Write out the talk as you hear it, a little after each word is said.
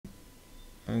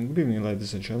Good evening,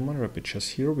 ladies and gentlemen. Rapid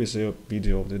Chess here with a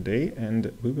video of the day,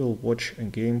 and we will watch a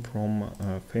game from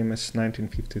famous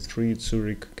 1953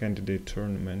 Zurich candidate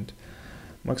tournament.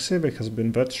 Max Euwe has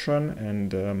been veteran,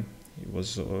 and he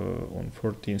was on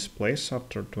 14th place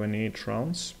after 28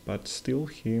 rounds, but still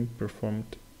he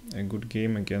performed a good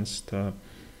game against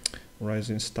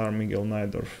rising star Miguel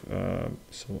NAJDORF,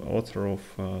 so author of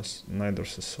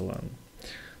NAJDORF's SLN.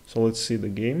 So let's see the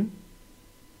game.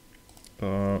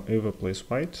 Euwe plays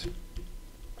white,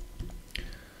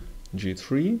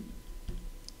 g3,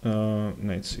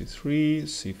 knight c3,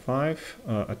 c5,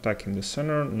 attacking the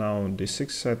center. Now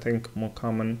d6, I think, more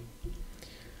common.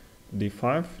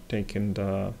 d5, taking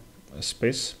the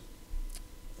space,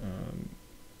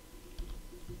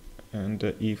 and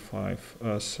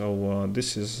e5. So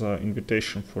this is an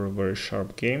invitation for a very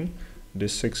sharp game.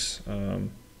 d6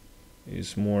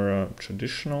 is more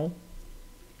traditional.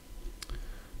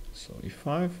 So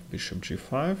e5, bishop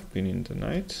g5, pinning the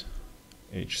knight,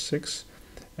 h6,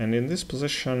 and in this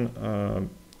position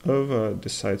Euwe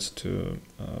decides to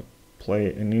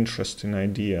play an interesting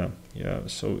idea. Yeah,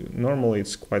 so normally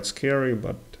it's quite scary,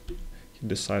 but he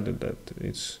decided that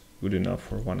it's good enough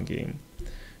for one game.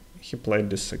 He played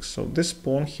d6. So this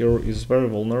pawn here is very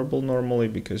vulnerable normally,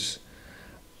 because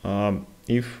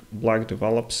if black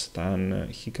develops, then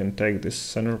he can take this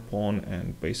center pawn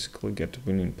and basically get a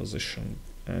winning position.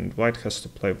 And white has to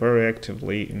play very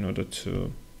actively in order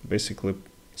to basically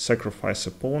sacrifice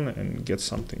a pawn and get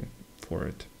something for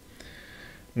it.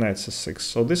 Knight c6.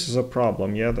 So this is a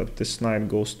problem, yeah, that this knight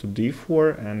goes to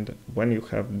d4, and when you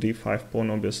have d5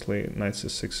 pawn, obviously knight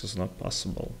c6 is not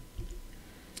possible.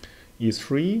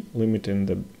 e3, limiting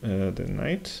the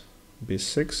knight,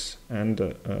 b6, and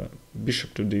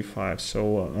bishop to d5.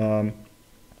 So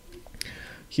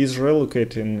he's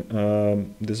relocating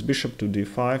this bishop to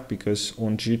d5 because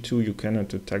on g2 you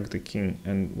cannot attack the king,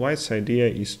 and white's idea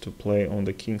is to play on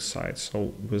the king side.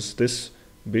 So with this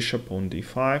bishop on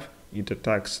d5, it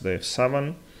attacks the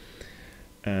f7,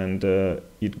 and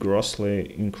it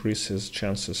grossly increases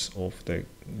chances of the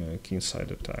king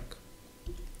side attack.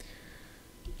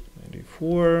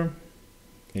 d4,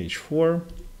 h4,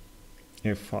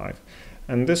 f5,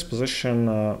 and this position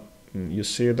you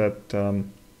see that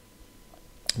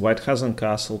white hasn't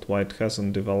castled, white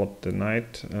hasn't developed the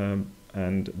knight,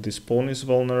 and this pawn is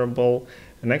vulnerable,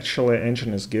 and actually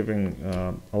engine is giving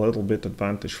a little bit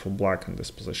advantage for black in this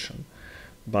position.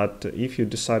 But if you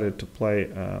decided to play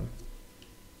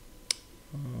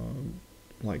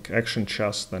like action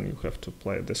chess, then you have to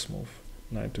play this move,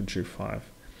 knight to g5.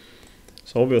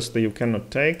 So obviously you cannot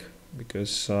take,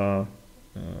 because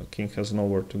king has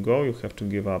nowhere to go. You have to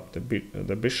give up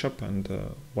the bishop, and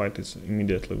white is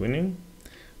immediately winning.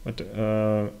 But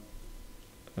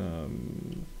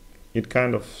it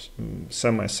kind of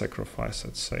semi-sacrifice,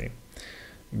 let's say.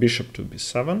 Bishop to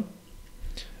b7,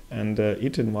 and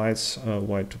it invites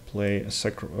white to play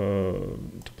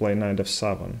knight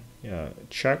f7. Yeah,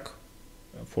 check,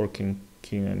 forking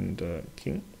king and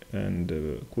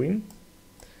queen.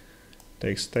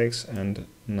 Takes, and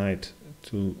knight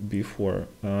to b4,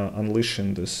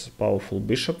 unleashing this powerful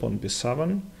bishop on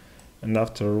b7. And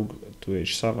after rook to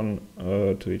h7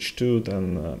 to h2,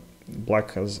 then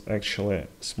black has actually a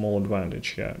small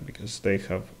advantage, yeah, because they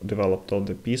have developed all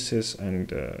the pieces,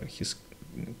 and his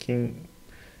king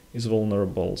is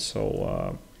vulnerable,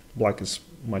 so black is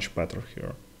much better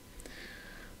here.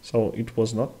 So it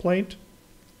was not played.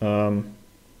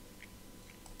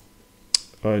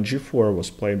 g4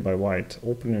 was played by white,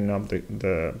 opening up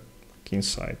the king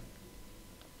side.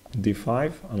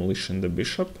 d5, unleashing the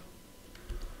bishop.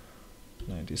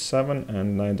 Knight e7,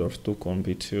 and NAJDORF took on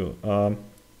b2.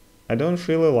 I don't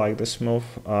really like this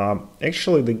move.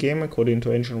 Actually, the game, according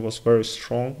to engine, was very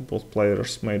strong. Both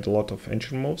players made a lot of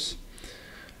engine moves,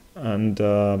 and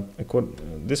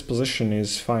this position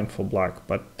is fine for black,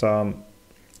 but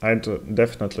I'd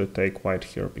definitely take white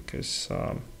here, because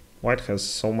white has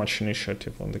so much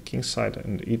initiative on the king side,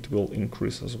 and it will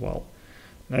increase as well.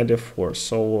 Knight f4.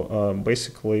 So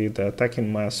basically the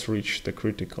attacking mass reached the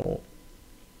critical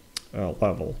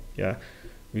level. Yeah,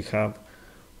 we have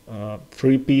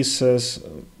 3 pieces.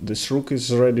 This rook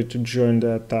is ready to join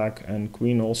the attack, and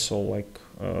queen also like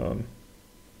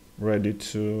ready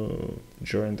to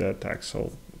join the attack.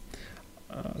 So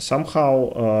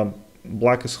somehow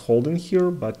black is holding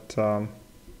here, but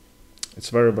it's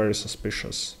very, very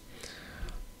suspicious.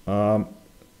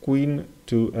 Queen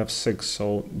to f6,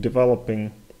 so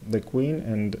developing the queen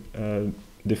and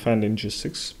defending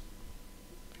g6,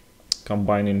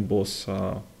 combining both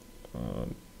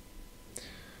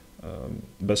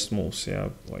best moves, yeah,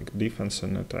 like defense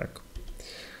and attack.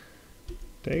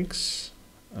 Takes,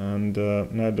 and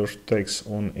NAJDORF takes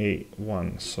on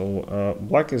a1. So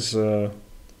black is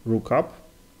rook up.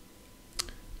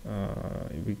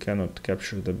 We cannot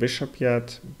capture the bishop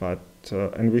yet, but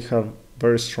and we have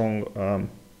very strong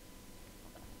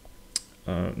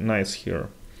knights here.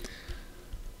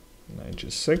 Knight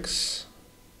g6,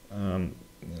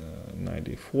 knight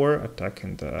d4,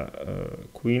 attacking the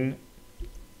queen,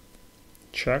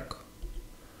 check,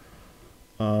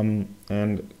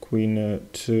 and queen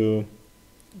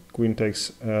queen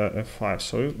takes f5.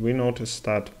 So we notice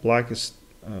that black is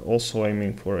also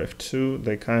aiming for f2.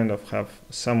 They kind of have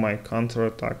semi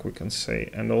counter-attack, we can say,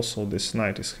 and also this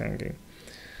knight is hanging.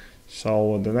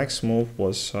 So the next move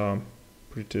was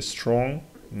pretty strong,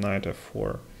 knight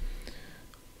f4.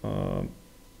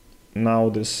 Now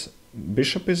this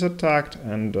bishop is attacked,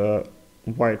 and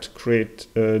white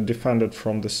defended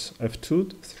from this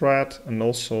f2 threat, and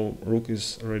also rook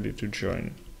is ready to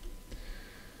join.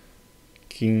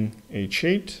 King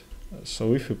h8.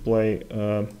 So if we play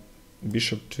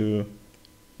bishop to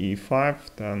e5,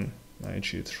 then knight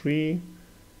g3,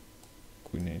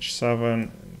 queen h7,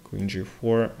 and queen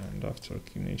g4, and after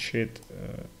king h8,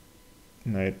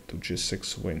 knight to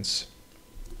g6 wins.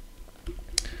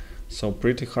 So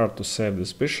pretty hard to save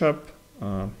this bishop.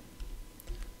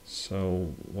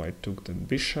 So white took the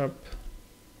bishop,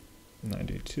 knight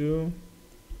a2,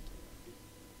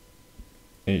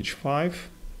 h5,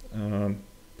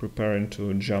 preparing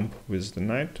to jump with the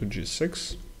knight to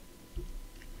g6,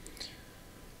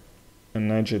 and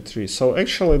knight g3. So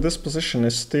actually this position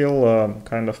is still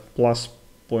kind of plus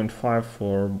 0.5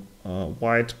 for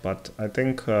white, but I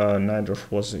think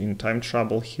NAJDORF was in time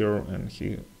trouble here, and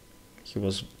he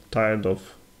was tired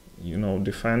of, you know,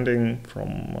 defending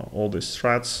from all these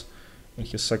threats, and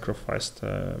he sacrificed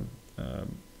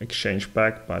exchange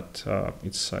back, but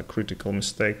it's a critical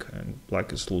mistake, and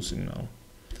black is losing now.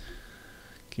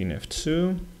 King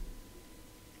f2,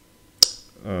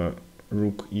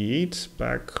 rook e8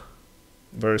 back,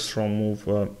 very strong move,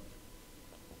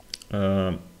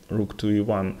 rook to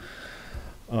e1.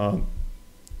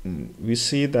 We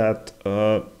see that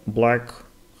black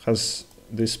has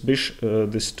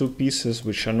these two pieces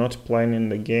which are not playing in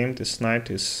the game. This knight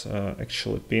is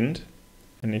actually pinned,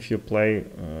 and if you play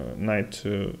knight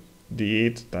to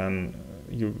d8, then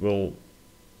you will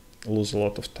lose a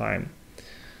lot of time.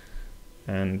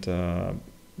 And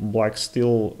black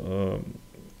still,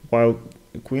 while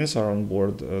queens are on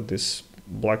board, this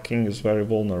black king is very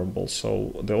vulnerable.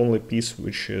 So the only piece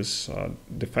which is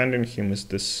defending him is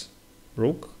this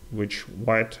rook, which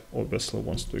white obviously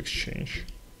wants to exchange.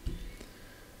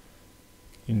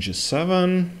 In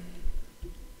g7,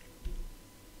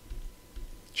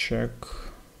 check,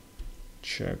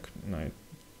 check, knight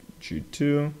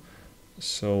g2.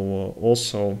 So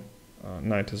also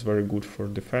knight is very good for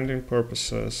defending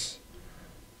purposes.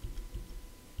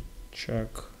 Check,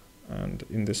 and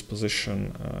in this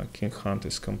position king hunt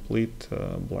is complete,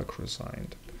 black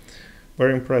resigned.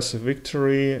 Very impressive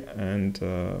victory, and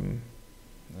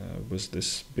with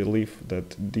this belief that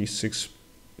d6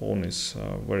 pawn is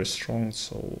very strong,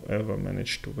 so Euwe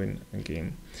managed to win a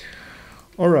game.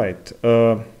 Alright,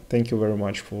 thank you very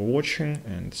much for watching,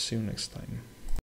 and see you next time.